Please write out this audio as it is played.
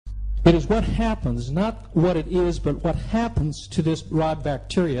It is what happens, not what it is, but what happens to this rod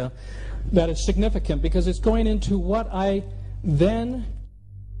bacteria that is significant, because it's going into what I then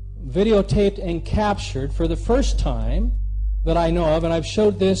videotaped and captured for the first time that I know of, and I've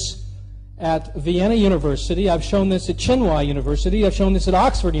showed this at Vienna University, I've shown this at Tsinghua University, I've shown this at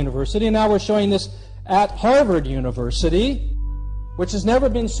Oxford University, and now we're showing this at Harvard University, which has never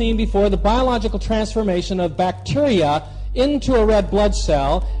been seen before, the biological transformation of bacteria into a red blood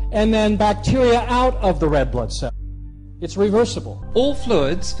cell and then bacteria out of the red blood cell. It's reversible. All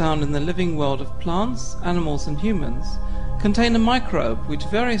fluids found in the living world of plants, animals and humans contain a microbe which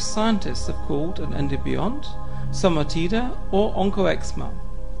various scientists have called an endobiont, somatida or oncoexma.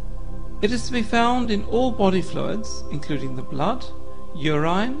 It is to be found in all body fluids, including the blood,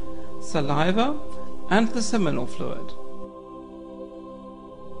 urine, saliva and the seminal fluid.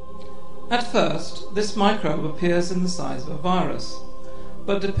 At first, this microbe appears in the size of a virus,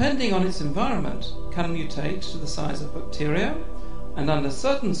 but depending on its environment can mutate to the size of bacteria and under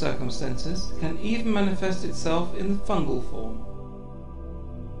certain circumstances can even manifest itself in the fungal form.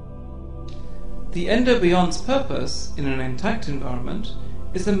 The endobiont's purpose in an intact environment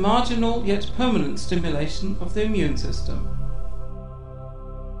is a marginal yet permanent stimulation of the immune system.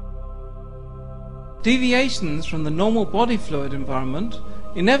 Deviations from the normal body fluid environment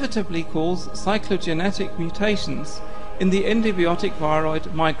inevitably cause cyclogenetic mutations in the endobiotic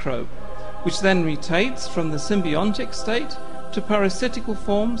viroid microbe, which then mutates from the symbiontic state to parasitical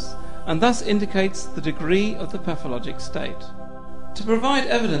forms and thus indicates the degree of the pathologic state. To provide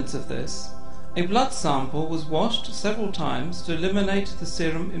evidence of this, a blood sample was washed several times to eliminate the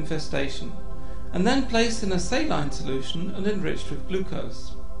serum infestation, and then placed in a saline solution and enriched with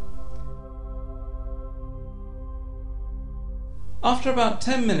glucose. After about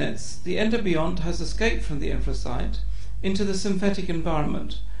 10 minutes, the endobiont has escaped from the erythrocyte into the synthetic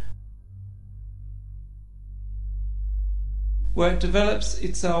environment, where it develops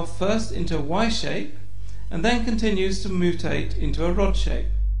itself first into a Y shape and then continues to mutate into a rod shape.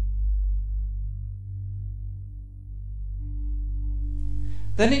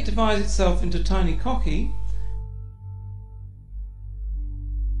 Then it divides itself into tiny cocci,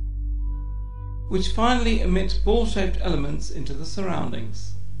 which finally emit ball-shaped elements into the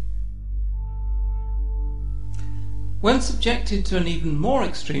surroundings. When subjected to an even more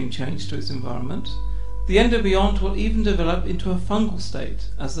extreme change to its environment, the endobiont will even develop into a fungal state,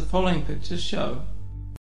 as the following pictures show.